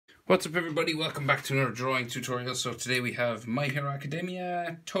What's up everybody, welcome back to another drawing tutorial. So today we have My Hero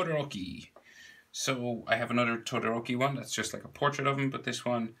Academia Todoroki. So I have another Todoroki one that's just like a portrait of him, but this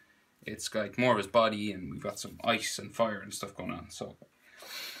one it's like more of his body and we've got some ice and fire and stuff going on. So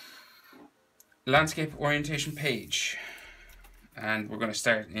landscape orientation page, and we're going to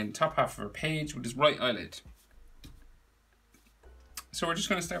start in top half of our page with his right eyelid. So we're just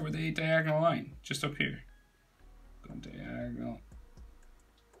going to start with a diagonal line just up here, going diagonal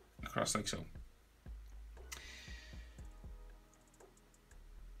across like so.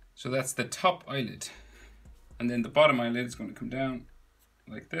 So that's the top eyelid, and then the bottom eyelid is going to come down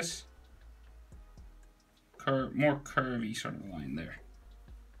like this, more curvy sort of line there.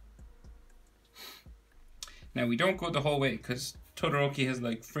 Now we don't go the whole way because Todoroki has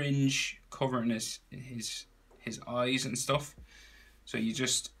like fringe covering his eyes and stuff, so you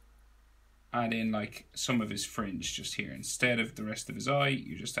just add in like some of his fringe just here. Instead of the rest of his eye,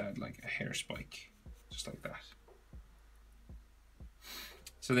 you just add like a hair spike, just like that.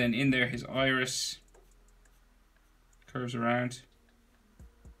 So then in there, his iris curves around,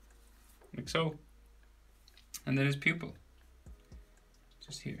 like so. And then his pupil,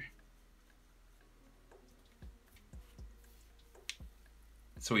 just here.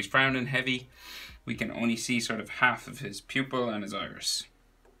 So he's frowning heavy. We can only see sort of half of his pupil and his iris.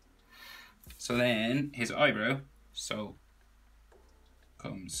 So then his eyebrow, so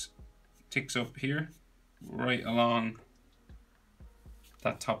ticks up here, right along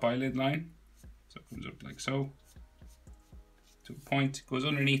that top eyelid line. So it comes up like so, to a point, goes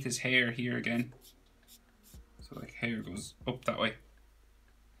underneath his hair here again. So like hair goes up that way.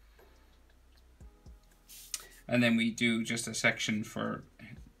 And then we do just a section for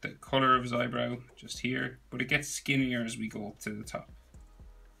the color of his eyebrow, just here, but it gets skinnier as we go up to the top.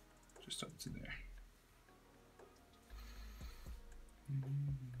 Just up to there.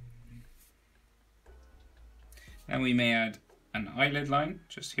 And we may add an eyelid line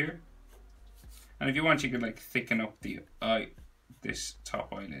just here. And if you want, you could like thicken up this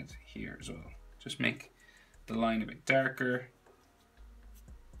top eyelid here as well. Just make the line a bit darker.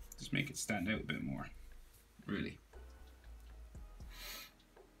 Just make it stand out a bit more, really.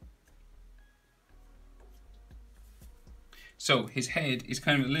 So his head is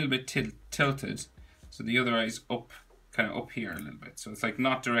kind of a little bit tilted, so the other eye's up, kind of up here a little bit. So it's like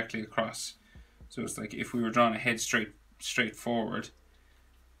not directly across. So it's like if we were drawing a head straight forward,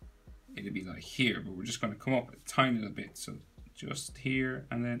 it'd be like here, but we're just going to come up a tiny little bit. So just here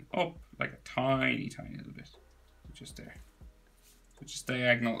and then up like a tiny little bit, just there. So just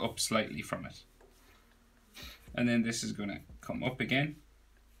diagonal up slightly from it. And then this is going to come up again.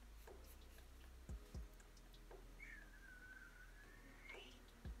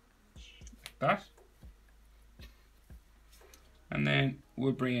 That, and then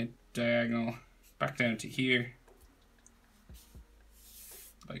we'll bring it diagonal back down to here,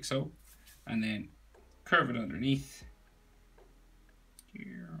 like so, and then curve it underneath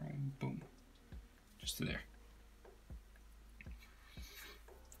here, boom, just to there.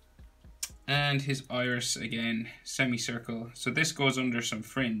 And his iris again, semicircle. So this goes under some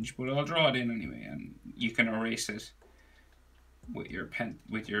fringe, but I'll draw it in anyway, and you can erase it with your pen,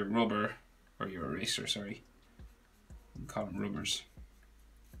 with your rubber. Or your eraser, sorry. You can call them rubbers.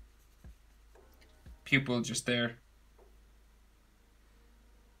 Pupil just there.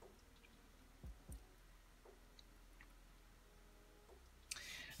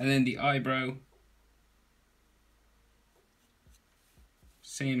 And then the eyebrow.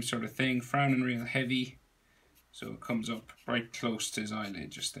 Same sort of thing, frowning real heavy. So it comes up right close to his eyelid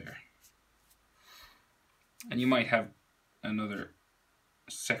just there. And you might have another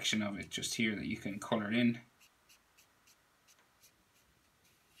section of it just here that you can color in.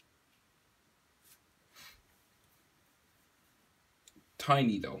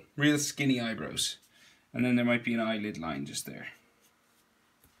 Tiny though, real skinny eyebrows. And then there might be an eyelid line just there.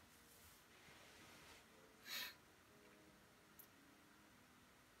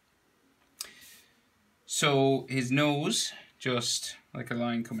 So his nose, just like a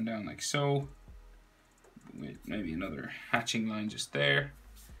line coming down like so, with maybe another hatching line just there.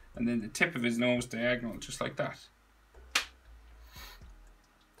 And then the tip of his nose diagonal, just like that.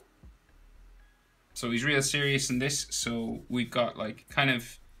 So he's real serious in this. So we've got like kind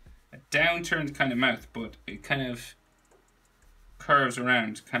of a downturned kind of mouth, but it kind of curves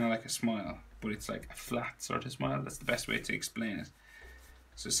around, kind of like a smile, but it's like a flat sort of smile. That's the best way to explain it.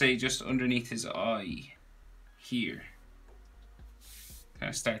 So say just underneath his eye here, kind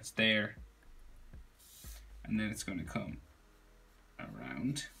of starts there, and then it's going to come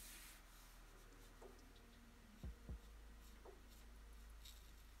around.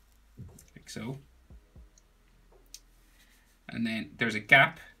 so. And then there's a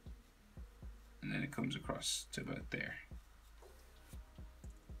gap, and then it comes across to about there.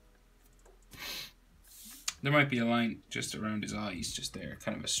 There might be a line just around his eyes, just there,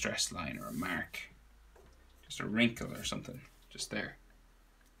 kind of a stress line or a mark, just a wrinkle or something, just there.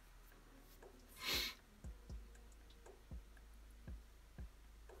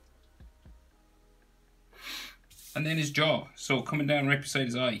 And then his jaw. So coming down right beside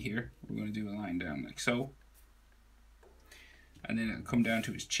his eye here, we're going to do a line down like so. And then it'll come down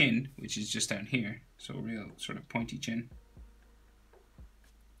to his chin, which is just down here. So a real sort of pointy chin.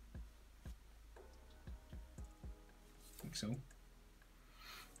 Like so.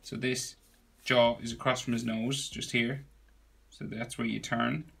 So this jaw is across from his nose, just here. So that's where you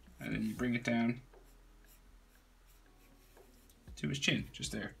turn, and then you bring it down to his chin,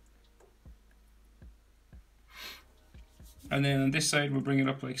 just there. And then on this side, we'll bring it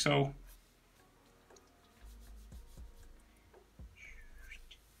up like so.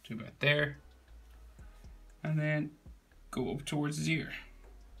 To about there. And then go up towards his ear.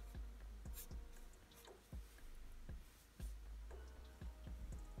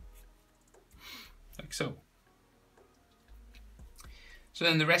 Like so. So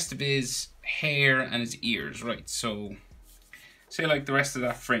then the rest of his hair and his ears, right? So say like the rest of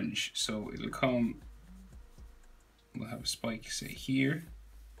that fringe. So it'll come, we'll have a spike say here,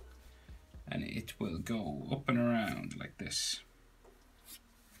 and it will go up and around like this.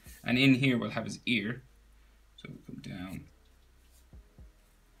 And in here we'll have his ear. So it'll come down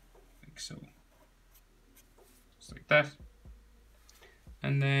like so. Just like that.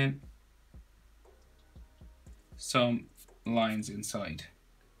 And then some lines inside.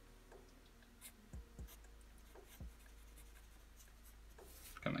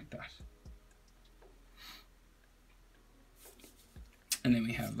 Kind of like that. And then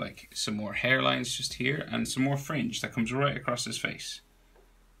we have like some more hairlines just here and some more fringe that comes right across his face.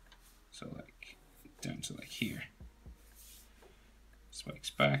 So like down to like here. Spikes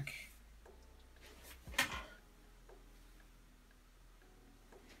back.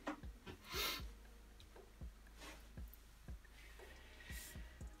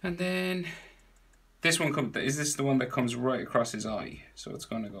 And then this one comes, is this the one that comes right across his eye? So it's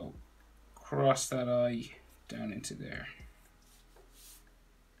going to go across that eye down into there.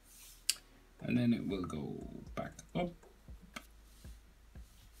 And then it will go back up.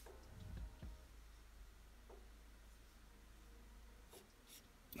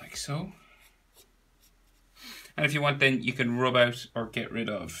 Like so. And if you want, then you can rub out or get rid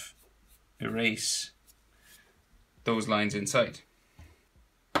of, erase those lines inside.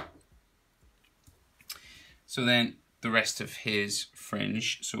 So then the rest of his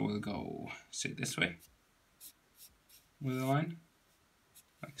fringe, so we'll go sit this way with a line,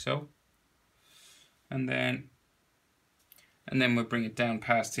 like so. And then we'll bring it down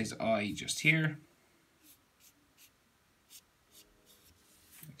past his eye just here,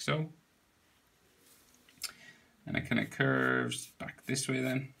 like so. And it kind of curves back this way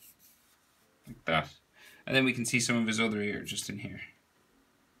then, like that. And then we can see some of his other ear just in here.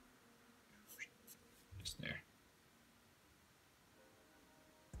 Just there.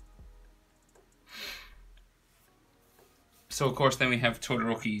 So of course then we have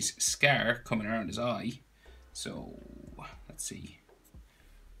Todoroki's scar coming around his eye. So let's see.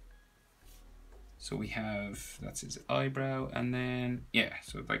 So we have, that's his eyebrow, and then, yeah,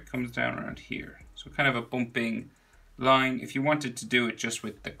 so it like comes down around here. So kind of a bumping line. If you wanted to do it just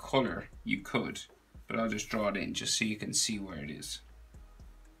with the color, you could, but I'll just draw it in just so you can see where it is.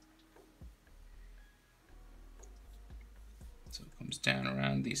 So it comes down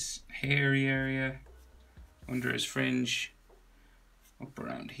around this hairy area, under his fringe, up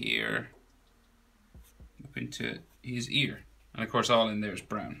around here, up into his ear. And of course all in there is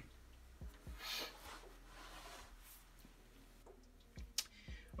brown.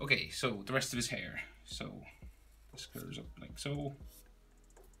 Okay, so the rest of his hair. So this curves up like so.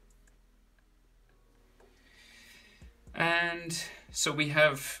 And so we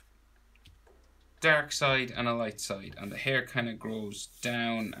have dark side and a light side, and the hair kind of grows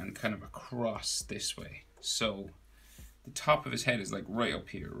down and kind of across this way. So the top of his head is like right up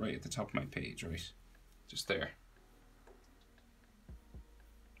here, right at the top of my page, right? Just there.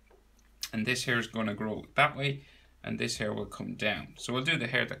 And this hair is going to grow that way, and this hair will come down. So we'll do the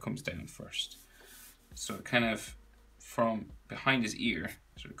hair that comes down first. So it kind of from behind his ear,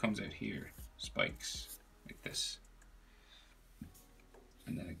 so it comes out here, spikes like this.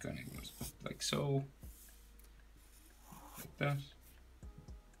 And then it kind of goes up like so, like that.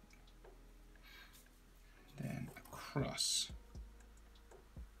 Then across.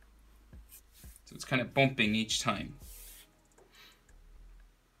 So it's kind of bumping each time.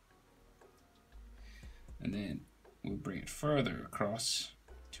 And then we'll bring it further across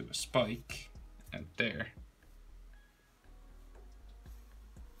to a spike out there.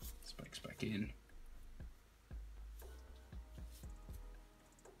 Spikes back in.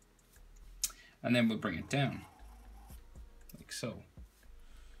 And then we'll bring it down, like so.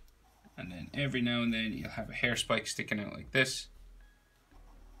 And then every now and then you'll have a hair spike sticking out like this.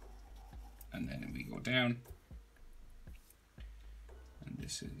 And then we go down. And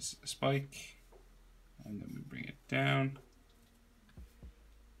this is a spike. And then we bring it down.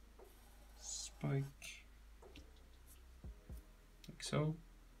 Spike. Like so.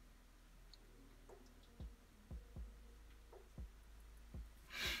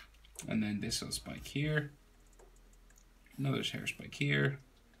 And then this will spike here. Another hair spike here.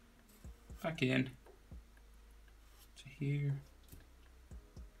 Back in. To here.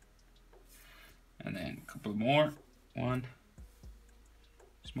 And then a couple more. One.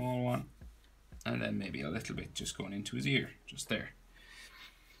 Small one. And then maybe a little bit just going into his ear. Just there.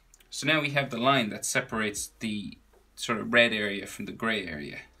 So now we have the line that separates the sort of red area from the grey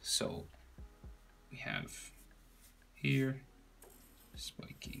area. So we have here.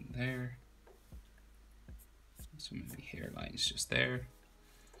 Spiking there. So maybe hairlines just there.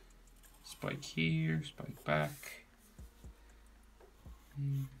 Spike here, spike back.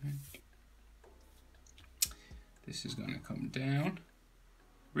 This is going to come down.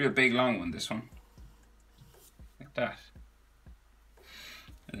 Real big long one, this one. Like that.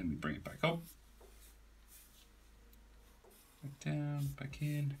 And then we bring it back up. Back down, back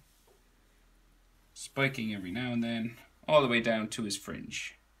in. Spiking every now and then. All the way down to his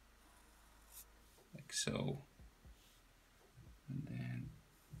fringe. Like so. And then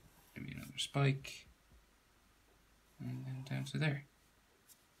maybe another spike. And then down to there.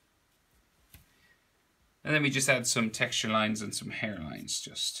 And then we just add some texture lines and some hair lines,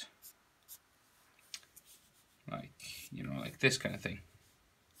 just like, you know, like this kind of thing.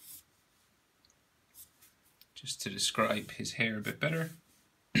 Just to describe his hair a bit better.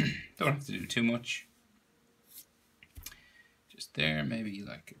 Don't have to do too much. Just there, maybe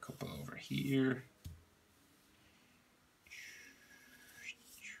like a couple over here.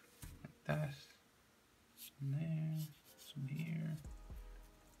 Like that. Some there, some here.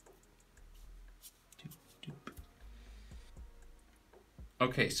 Doop, doop.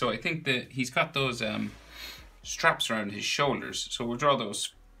 Okay, so I think that he's got those straps around his shoulders, so we'll draw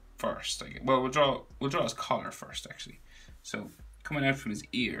those first. Well, we'll draw his collar first, actually. So coming out from his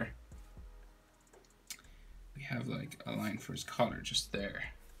ear, we have like a line for his collar just there,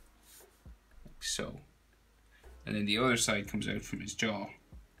 like so. And then the other side comes out from his jaw,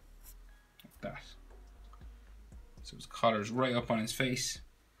 like that. So his collar's right up on his face,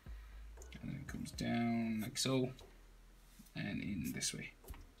 and then it comes down like so, and in this way.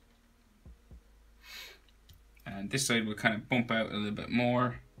 And this side will kind of bump out a little bit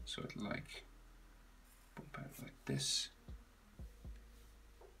more, so it'll like bump out like this.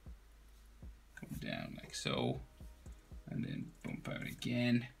 Come down like so, and then bump out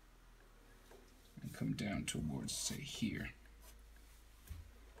again, and come down towards, say, here.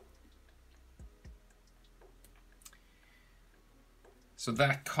 So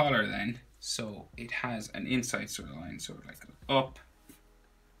that collar then, so it has an inside sort of line, so it like goes up,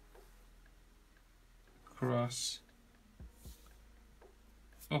 across,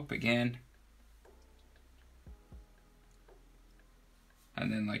 up again,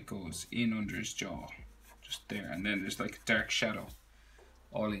 and then like goes in under his jaw, just there, and then there's like a dark shadow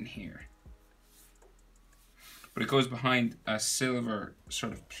all in here. But it goes behind a silver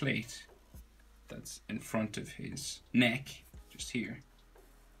sort of plate that's in front of his neck, just here.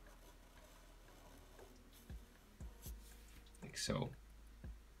 Like so.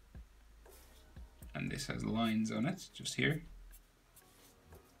 And this has lines on it, just here.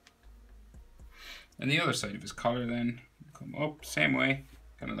 And the other side of his collar then, come up, same way,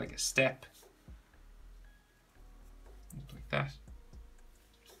 kind of like a step. Up like that.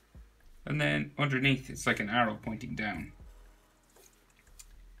 And then underneath, it's like an arrow pointing down.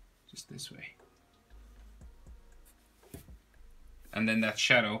 Just this way. And then that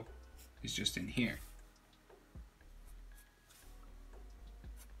shadow is just in here.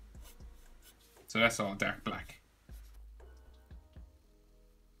 So that's all dark black.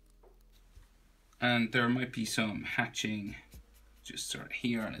 And there might be some hatching just sort of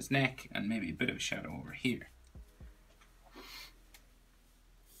here on his neck, and maybe a bit of a shadow over here.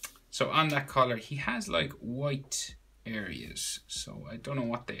 So on that collar, he has like white areas. So I don't know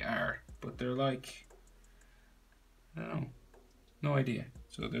what they are, but they're like, I don't know, no idea.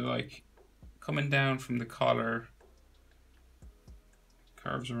 So they're like coming down from the collar,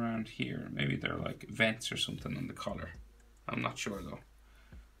 curves around here. Maybe they're like vents or something on the collar. I'm not sure though.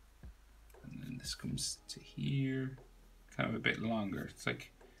 And then this comes to here, kind of a bit longer. It's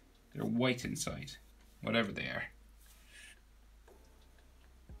like they're white inside, whatever they are.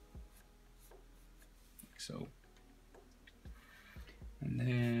 Like so. And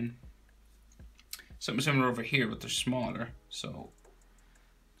then something similar over here, but they're smaller. So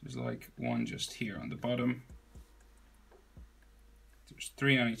there's like one just here on the bottom. There's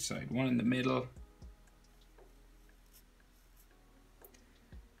 3 on each side, one in the middle,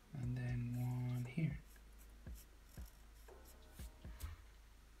 and then one here.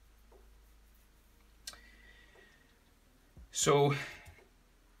 So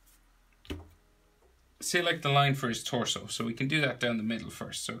say like the line for his torso, so we can do that down the middle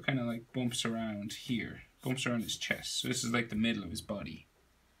first. So it kind of like bumps around here, bumps around his chest. So this is like the middle of his body.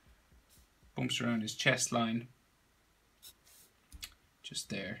 Bumps around his chest line, just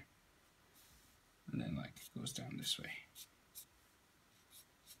there, and then like goes down this way.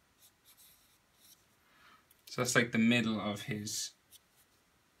 So that's like the middle of his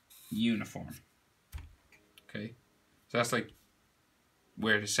uniform. Okay, so that's like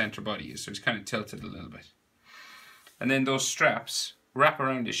where the center body is, so he's kind of tilted a little bit. And then those straps wrap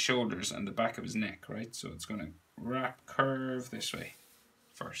around his shoulders and the back of his neck, right? So it's going to wrap, curve this way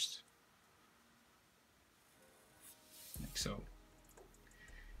first, like so.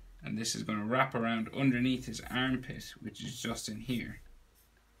 And this is going to wrap around underneath his armpit, which is just in here.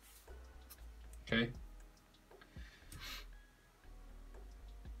 Okay.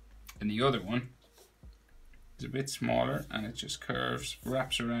 And the other one is a bit smaller, and it just curves,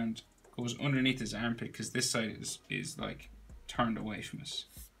 wraps around, goes underneath his armpit, because this side is like turned away from us.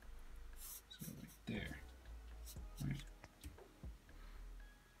 So like there. Right.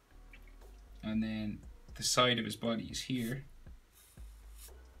 And then the side of his body is here.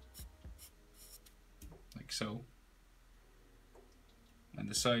 Like so. And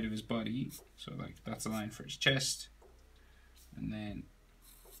the side of his body, so like that's a line for his chest. And then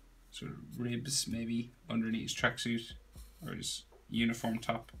sort of ribs maybe underneath his tracksuit or his uniform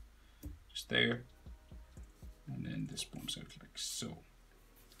top, just there. And then this bumps out like so.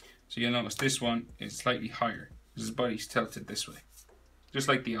 So you'll notice this one is slightly higher because his body's tilted this way, just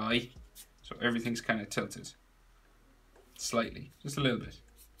like the eye. So everything's kind of tilted slightly, just a little bit.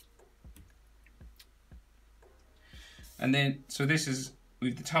 And then, so this is, we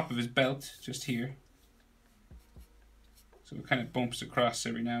have the top of his belt just here. So it kind of bumps across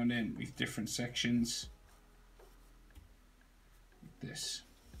every now and then with different sections. Like this.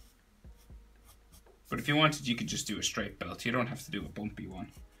 But if you wanted, you could just do a straight belt. You don't have to do a bumpy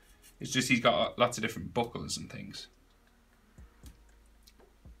one. It's just he's got lots of different buckles and things.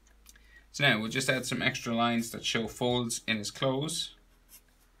 So now we'll just add some extra lines that show folds in his clothes.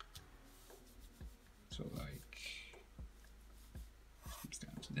 So like, comes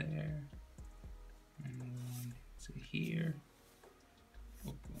down to there, and to here,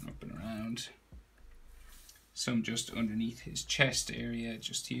 going up and around. Some just underneath his chest area,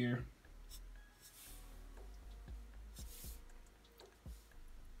 just here.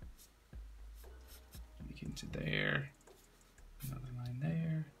 Like into there, another line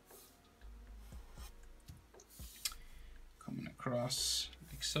there. Coming across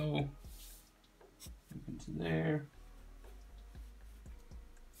like so, up into there.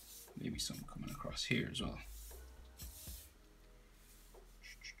 Maybe some coming across here as well.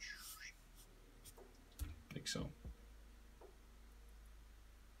 Like so.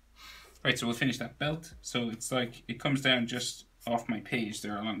 Right, so we'll finish that belt. So it's like, it comes down just off my page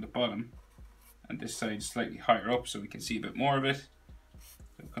there along the bottom. And this side is slightly higher up so we can see a bit more of it.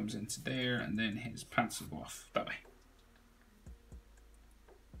 So it comes into there, and then his pants will go off that way.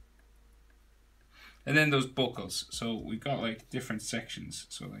 And then those buckles. So we've got like different sections.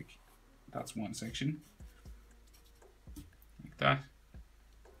 So like, that's one section. Like that.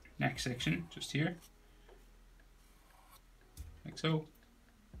 Next section, just here. Like so.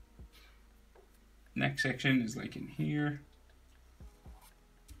 Next section is like in here.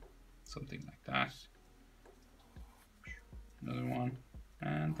 Something like that. Another one.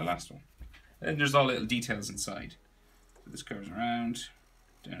 And the last one. And there's all little details inside. So this curves around,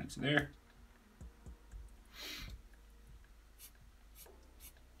 down into there.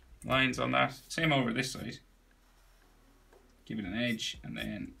 Lines on that. Same over this side. Give it an edge, and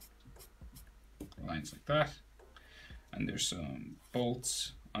then lines like that. And there's some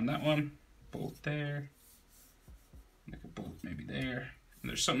bolts on that one. Bolt there. Like a bolt maybe there. And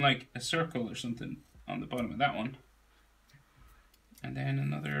there's something like a circle or something on the bottom of that one. And then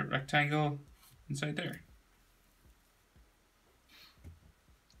another rectangle inside there.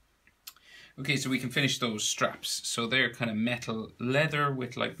 Okay, so we can finish those straps. So they're kind of metal, leather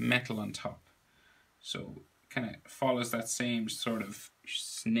with like metal on top. So kind of follows that same sort of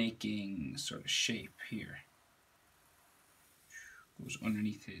snaking sort of shape here. Goes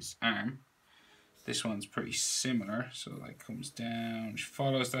underneath his arm. This one's pretty similar, so like comes down,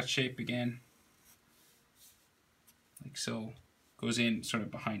 follows that shape again. Like so. Goes in sort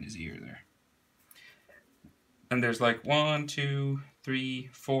of behind his ear there. And there's like 1, 2, 3,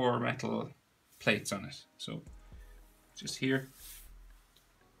 4 metal plates on it. So just here.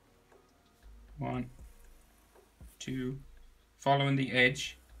 1, 2, following the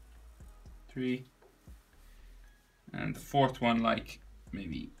edge. 3. And the fourth one like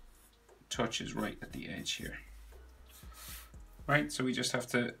maybe touches right at the edge here. Right, so we just have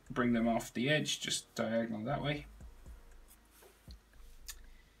to bring them off the edge, just diagonal that way.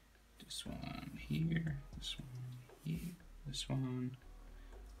 This one here, this one here, this one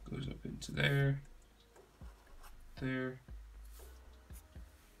goes up into there, there.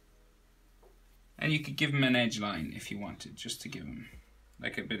 And you could give them an edge line if you wanted, just to give them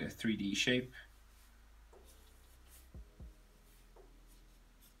like a bit of 3D shape.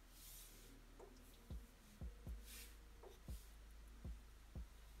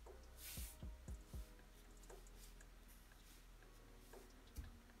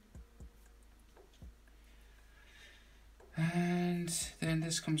 And then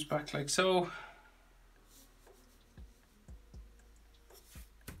this comes back like so.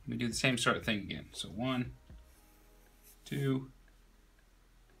 We do the same sort of thing again. So 1, 2,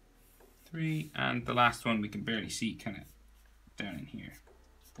 3, and the last one we can barely see kind of down in here.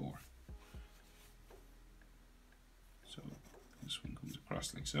 4. So this one comes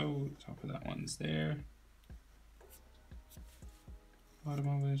across like so. The top of that one's there. Bottom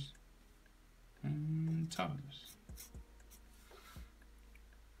of it. And top of it.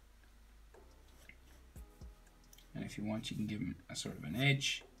 And if you want, you can give them a sort of an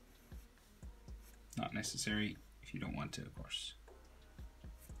edge. Not necessary if you don't want to, of course.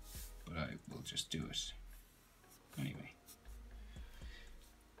 But I will just do it anyway.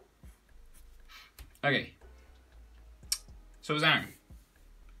 Okay. So his arm.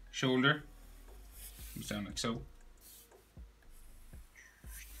 Shoulder. Comes down like so.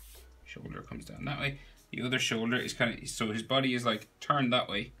 Shoulder comes down that way. The other shoulder is kind of, so his body is like turned that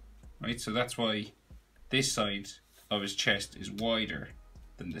way, right? So that's why this side of his chest is wider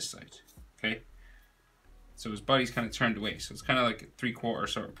than this side, okay? So his body's kind of turned away, so it's kind of like a 3/4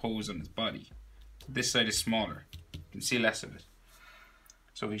 sort of pose on his body. This side is smaller, you can see less of it.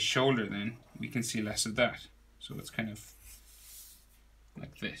 So his shoulder then, we can see less of that. So it's kind of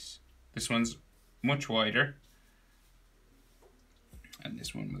like this. This one's much wider, and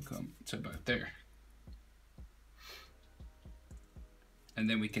this one will come to about there. And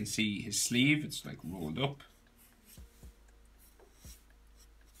then we can see his sleeve, it's like rolled up.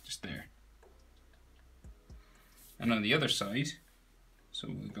 Just there. And on the other side, so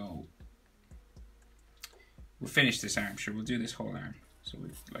we'll finish this arm, sure, we'll do this whole arm. So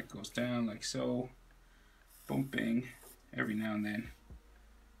it like goes down like so, bumping every now and then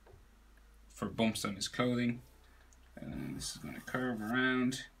for bumps on his clothing. And then this is going to curve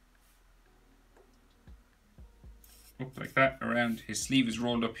around. Up like that around. His sleeve is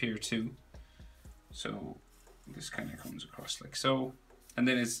rolled up here too, so this kind of comes across like so, and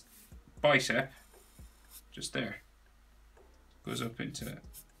then his bicep just there goes up into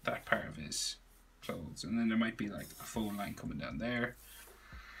that part of his clothes, and then there might be like a full line coming down there,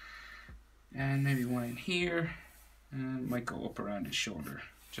 and maybe one in here, and might go up around his shoulder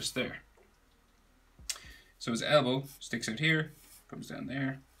just there. So his elbow sticks out here, comes down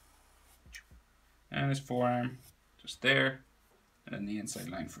there, and his forearm just there, and then the inside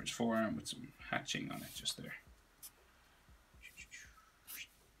line for his forearm with some hatching on it just there.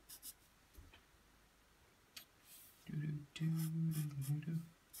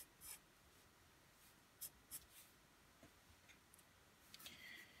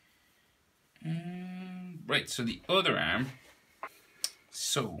 Right, so the other arm,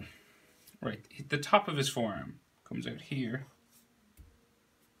 so right, the top of his forearm comes out here,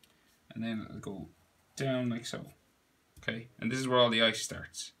 and then it'll go down like so. Okay, and this is where all the ice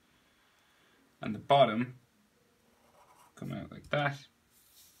starts. And the bottom come out like that.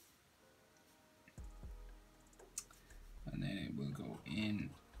 And then it will go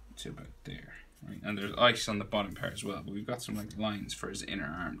in to about there. Right? And there's ice on the bottom part as well, but we've got some like lines for his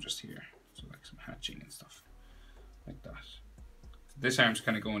inner arm just here. So like some hatching and stuff. Like that. This arm's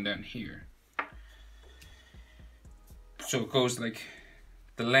kind of going down here. So it goes like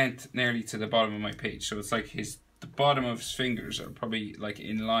the length nearly to the bottom of my page. So it's like the bottom of his fingers are probably like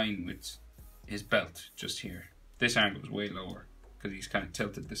in line with his belt just here. This angle is way lower because he's kind of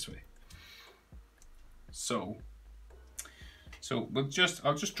tilted this way. So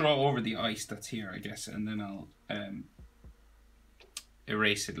I'll just draw over the ice that's here, I guess, and then I'll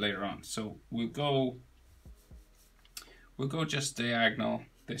erase it later on. So we'll go just diagonal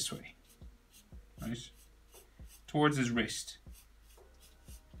this way, right, towards his wrist,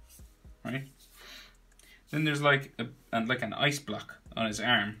 right. Then there's like an ice block on his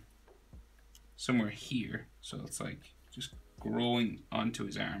arm somewhere here, so it's like just growing onto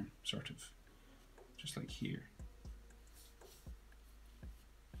his arm, sort of, just like here.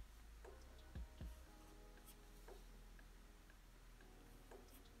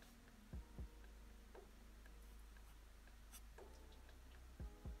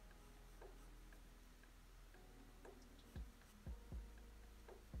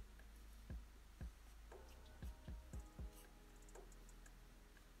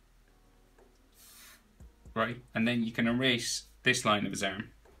 Right, and then you can erase this line of his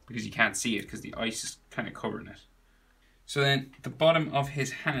arm because you can't see it because the ice is kind of covering it. So then the bottom of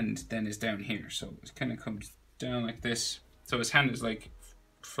his hand then is down here, so it kind of comes down like this. So his hand is like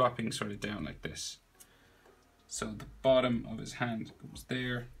flopping sort of down like this. So the bottom of his hand goes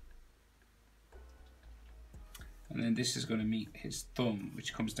there, and then this is going to meet his thumb,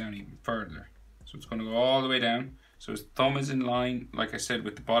 which comes down even further. So it's going to go all the way down. So his thumb is in line, like I said,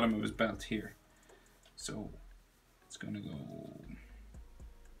 with the bottom of his belt here. So it's going to go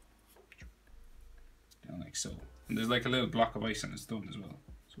down like so. And there's like a little block of ice on his thumb as well.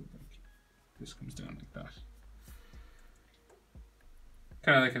 So like this comes down like that.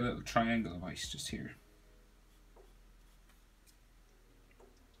 Kind of like a little triangle of ice just here.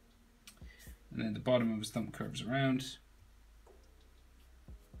 And then the bottom of his thumb curves around.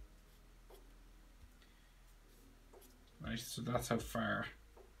 Right, so that's how far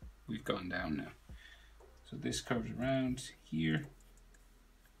we've gone down now. So this curves around here,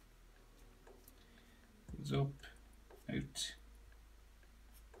 goes up, out.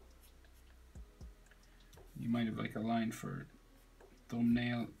 You might have like a line for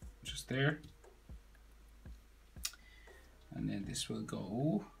thumbnail just there. And then this will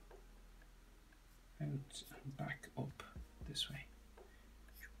go out and back up this way.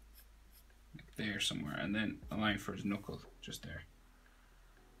 Like there somewhere, and then a line for his knuckle just there.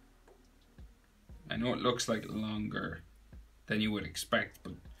 I know it looks like longer than you would expect,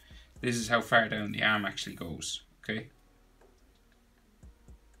 but this is how far down the arm actually goes, okay?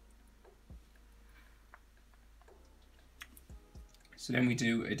 So then we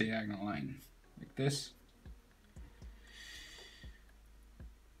do a diagonal line like this.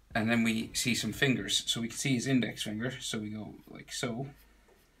 And then we see some fingers. So we can see his index finger, so we go like so.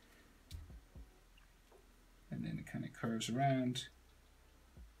 And then it kind of curves around.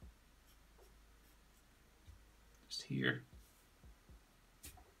 Just here.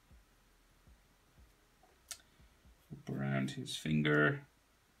 Up around his finger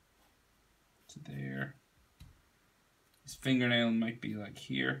to there. His fingernail might be like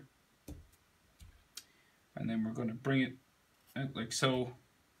here. And then we're going to bring it out like so.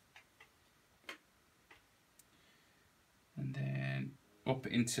 And then up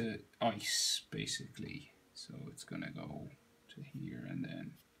into ice, basically. So it's going to go to here and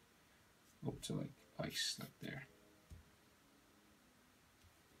then up to like ice, like there.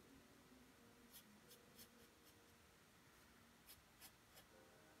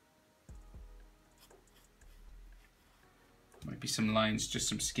 Might be some lines, just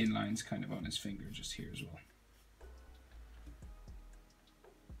some skin lines kind of on his finger just here as well.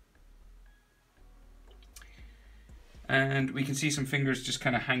 And we can see some fingers just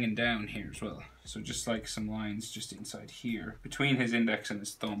kind of hanging down here as well. So just like some lines just inside here, between his index and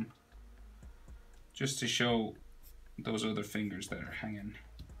his thumb. Just to show those other fingers that are hanging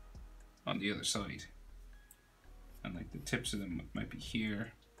on the other side. And like the tips of them might be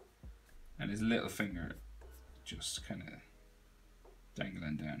here. And his little finger just kind of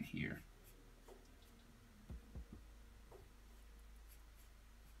dangling down here.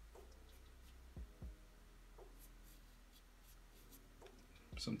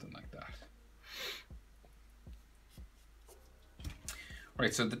 Something like that.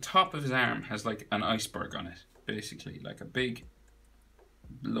 Right, so the top of his arm has like an iceberg on it, basically, like a big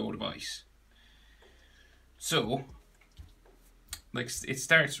load of ice. So, like it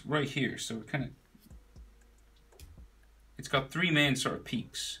starts right here, so it kind of, it's got three main sort of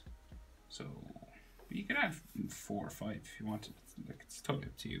peaks. So, you can add 4 or 5 if you wanted. Like it's totally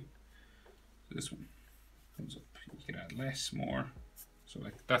up to you. So this one comes up. You could add less, more. So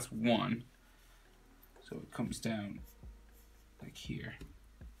like that's one. So it comes down like here.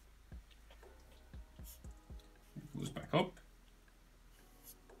 It goes back up.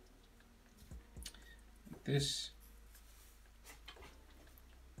 Like this.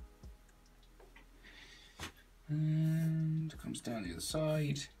 And comes down the other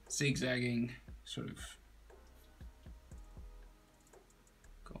side, zigzagging, sort of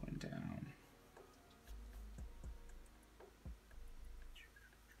going down.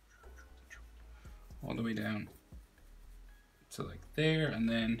 All the way down to like there, and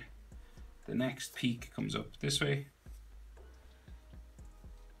then the next peak comes up this way.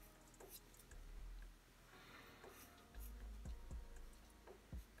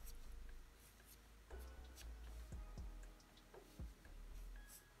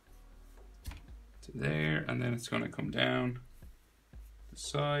 To there, and then it's going to come down the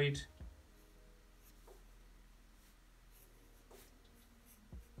side.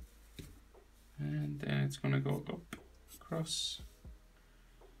 And then it's going to go up, across,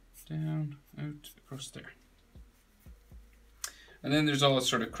 down, out, across there. And then there's all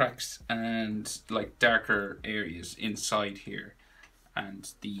sort of cracks and like darker areas inside here. And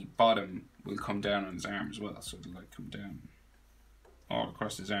the bottom will come down on his arm as well. So it'll like come down all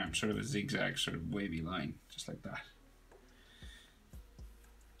across his arm, sort of a zigzag, sort of wavy line, just like that.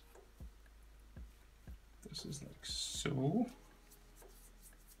 This is like so.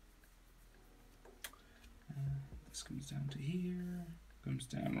 This comes down to here, comes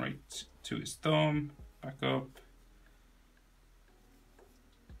down right to his thumb, back up,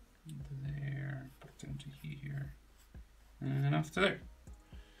 there, back down to here, and off to there.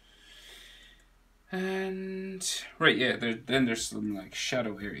 And right, yeah, then there's some like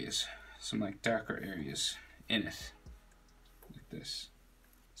shadow areas, some like darker areas in it, like this.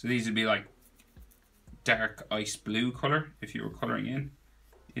 So these would be like dark ice blue color if you were coloring in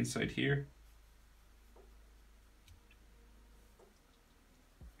inside here.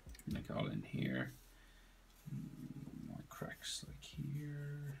 Like all in here. More cracks like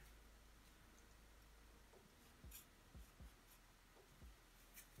here.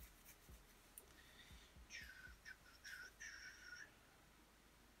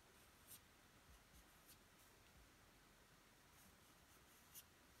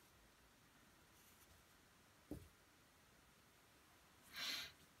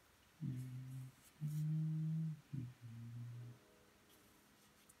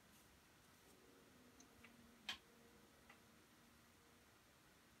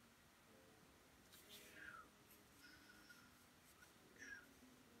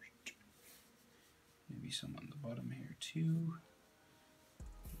 Maybe some on the bottom here too.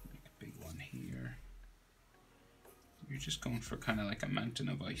 Make a big one here. You're just going for kind of like a mountain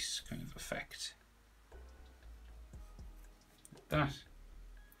of ice kind of effect. Like that.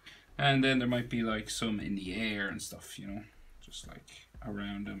 And then there might be like some in the air and stuff, you know, just like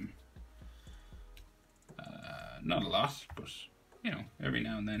around them. Not a lot, but you know, every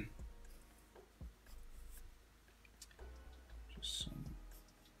now and then. Just some.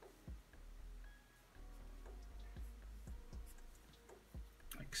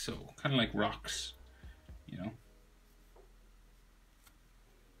 Like so, kind of like rocks, you know.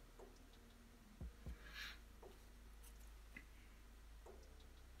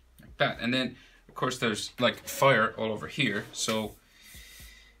 Like that. And then, of course, there's like fire all over here. So,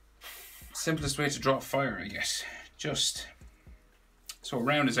 simplest way to draw fire, I guess. Just so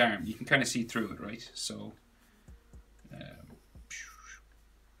around his arm, you can kind of see through it, right? So, the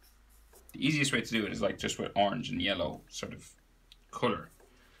easiest way to do it is like just with orange and yellow sort of color.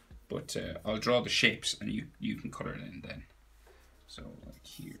 But I'll draw the shapes and you can color it in then. So like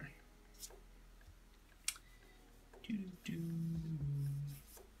here.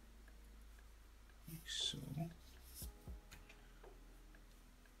 Like so.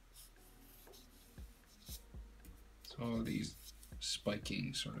 So all these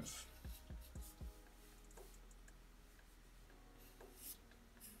spiking sort of.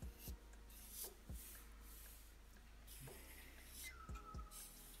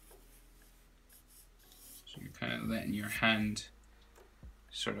 So you're kind of letting your hand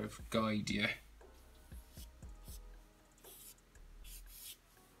sort of guide you.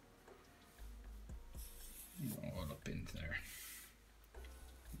 All up in there.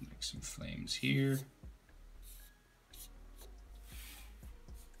 Like some flames here.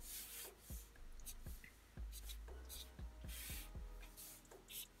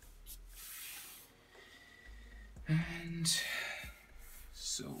 And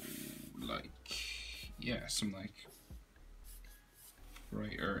so like, yeah, some like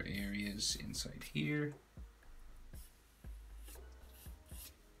brighter areas inside here.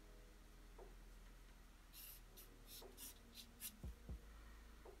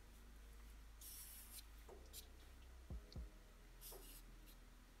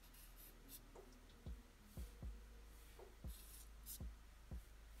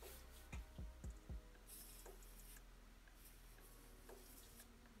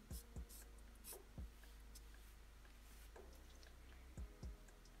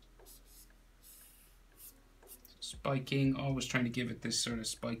 spiking, always trying to give it this sort of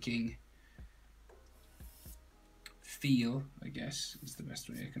spiking feel, I guess, is the best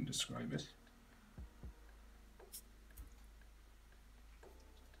way I can describe it.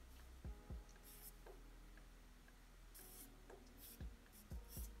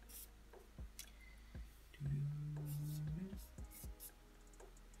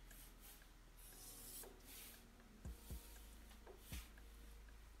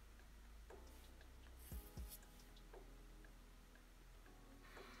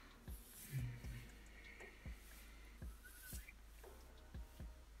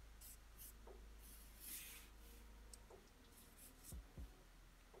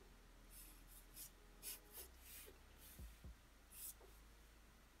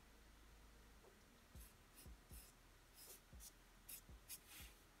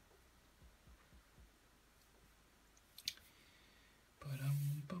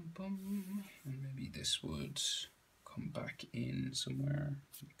 And maybe this would come back in somewhere,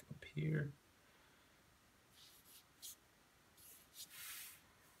 like up here.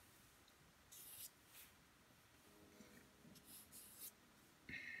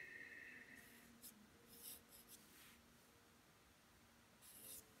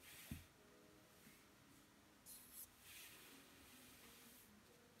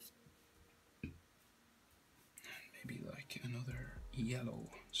 Maybe like another yellow,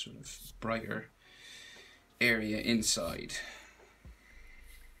 sort of brighter area inside.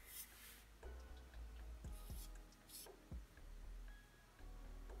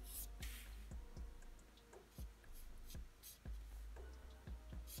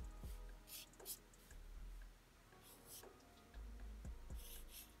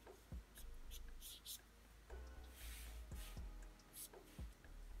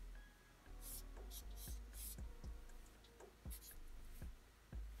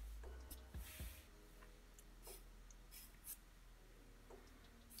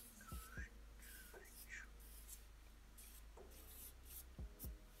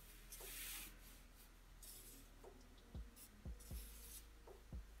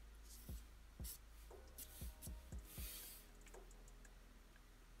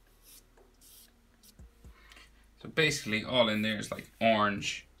 So basically all in there is like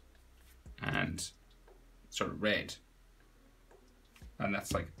orange and sort of red. And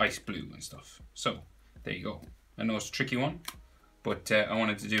that's like ice blue and stuff. So there you go. I know it's a tricky one, but I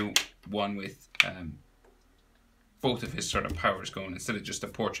wanted to do one with both of his sort of powers going instead of just a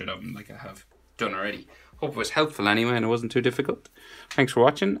portrait of him like I have done already. Hope it was helpful anyway and it wasn't too difficult. Thanks for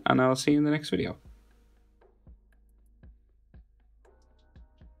watching and I'll see you in the next video.